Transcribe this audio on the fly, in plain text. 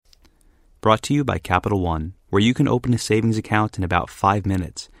Brought to you by Capital One, where you can open a savings account in about 5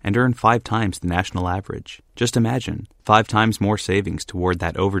 minutes and earn 5 times the national average. Just imagine, 5 times more savings toward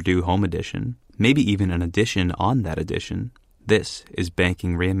that overdue home edition, maybe even an addition on that addition. This is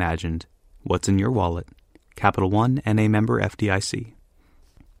Banking Reimagined. What's in your wallet? Capital One, N.A. member FDIC.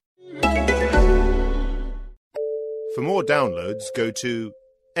 For more downloads, go to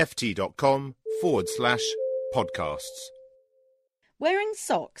ft.com/podcasts. Wearing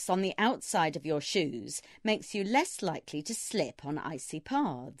socks on the outside of your shoes makes you less likely to slip on icy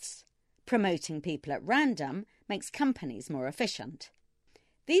paths. Promoting people at random makes companies more efficient.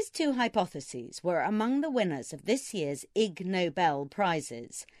 These two hypotheses were among the winners of this year's Ig Nobel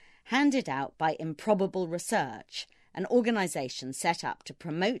Prizes, handed out by Improbable Research, an organisation set up to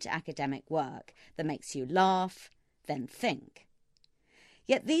promote academic work that makes you laugh, then think.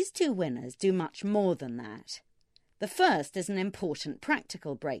 Yet these two winners do much more than that. The first is an important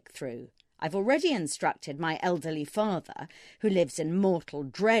practical breakthrough. I've already instructed my elderly father, who lives in mortal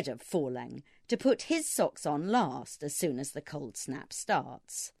dread of falling, to put his socks on last as soon as the cold snap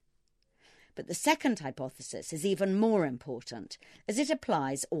starts. But the second hypothesis is even more important, as it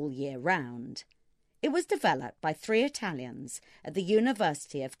applies all year round. It was developed by 3 Italians at the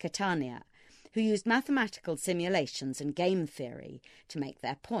University of Catania, who used mathematical simulations and game theory to make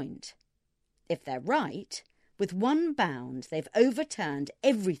their point. If they're right, with one bound, they've overturned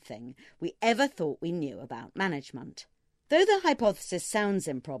everything we ever thought we knew about management. Though the hypothesis sounds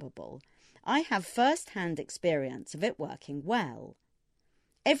improbable, I have first-hand experience of it working well.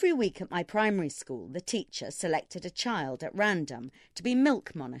 Every week at my primary school, the teacher selected a child at random to be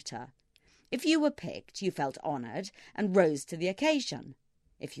milk monitor. If you were picked, you felt honoured and rose to the occasion.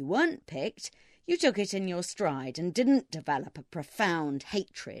 If you weren't picked, you took it in your stride and didn't develop a profound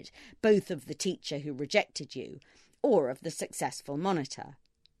hatred both of the teacher who rejected you or of the successful monitor.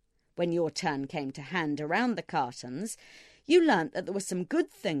 When your turn came to hand around the cartons, you learnt that there were some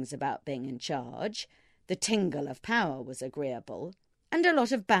good things about being in charge, the tingle of power was agreeable, and a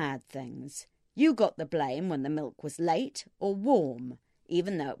lot of bad things. You got the blame when the milk was late or warm,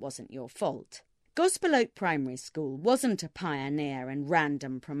 even though it wasn't your fault. Gospel Oak Primary School wasn't a pioneer in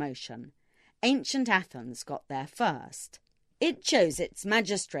random promotion. Ancient Athens got there first. It chose its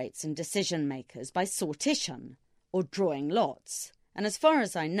magistrates and decision-makers by sortition, or drawing lots, and as far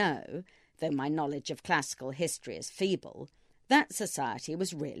as I know, though my knowledge of classical history is feeble, that society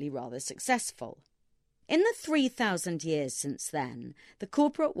was really rather successful. In the 3,000 years since then, the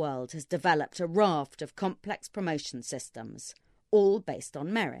corporate world has developed a raft of complex promotion systems, all based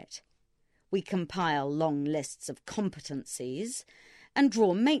on merit. We compile long lists of competencies and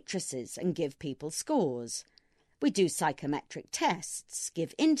draw matrices and give people scores. We do psychometric tests,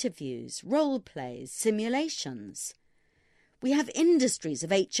 give interviews, role plays, simulations. We have industries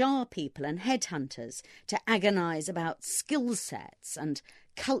of HR people and headhunters to agonise about skill sets and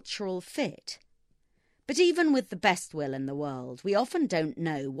cultural fit. But even with the best will in the world, we often don't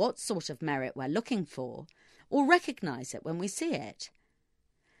know what sort of merit we're looking for or recognise it when we see it.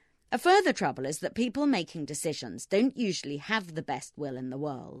 A further trouble is that people making decisions don't usually have the best will in the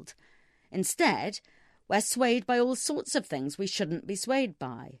world. Instead, we're swayed by all sorts of things we shouldn't be swayed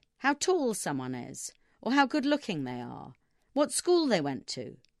by. How tall someone is, or how good-looking they are, what school they went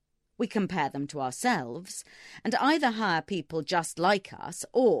to. We compare them to ourselves, and either hire people just like us,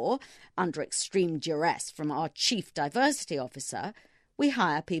 or, under extreme duress from our chief diversity officer, we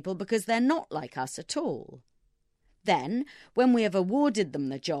hire people because they're not like us at all. Then, when we have awarded them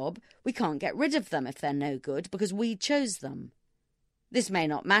the job, we can't get rid of them if they're no good because we chose them. This may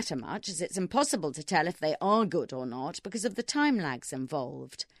not matter much, as it's impossible to tell if they are good or not because of the time lags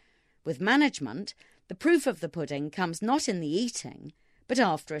involved. With management, the proof of the pudding comes not in the eating, but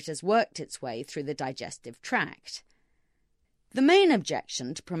after it has worked its way through the digestive tract. The main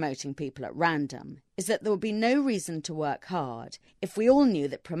objection to promoting people at random is that there would be no reason to work hard if we all knew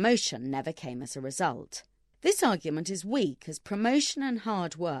that promotion never came as a result. This argument is weak, as promotion and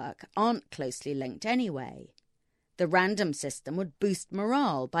hard work aren't closely linked anyway. The random system would boost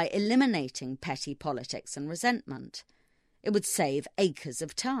morale by eliminating petty politics and resentment. It would save acres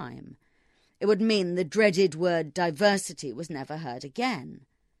of time. It would mean the dreaded word diversity was never heard again.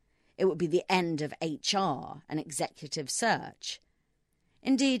 It would be the end of HR and executive search.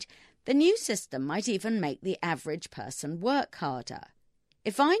 Indeed, the new system might even make the average person work harder.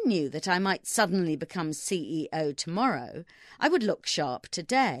 If I knew that I might suddenly become CEO tomorrow, I would look sharp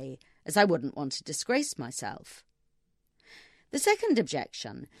today, as I wouldn't want to disgrace myself. The second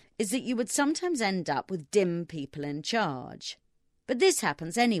objection is that you would sometimes end up with dim people in charge. But this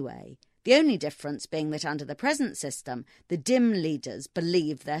happens anyway, The only difference being that under the present system, the dim leaders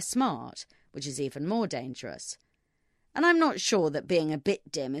believe they're smart, which is even more dangerous. And I'm not sure that being a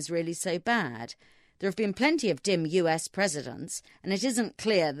bit dim is really so bad. There have been plenty of dim US presidents, and it isn't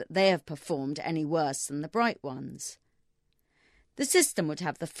clear that they have performed any worse than the bright ones. The system would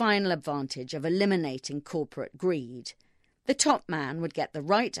have the final advantage of eliminating corporate greed. The top man would get the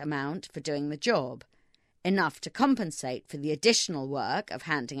right amount for doing the job, enough to compensate for the additional work of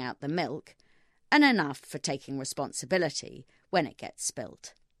handing out the milk, and enough for taking responsibility when it gets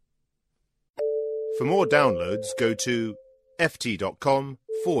spilt. For more downloads, go to ft.com/podcasts.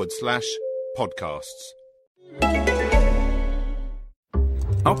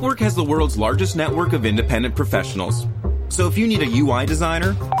 Upwork has the world's largest network of independent professionals. So if you need a UI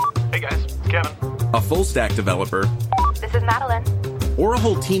designer... Hey guys, Kevin. A full-stack developer... This is Madeline. Or a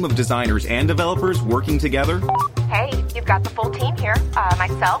whole team of designers and developers working together... Hey, you've got the full team here.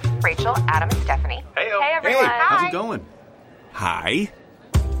 Myself, Rachel, Adam, and Stephanie. Hey-o. Hey, everyone. Hey, how's it going? Hi.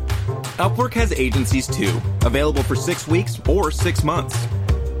 Upwork has agencies too, available for 6 weeks or 6 months.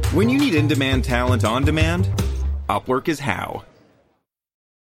 When you need in-demand talent on demand, Upwork is how.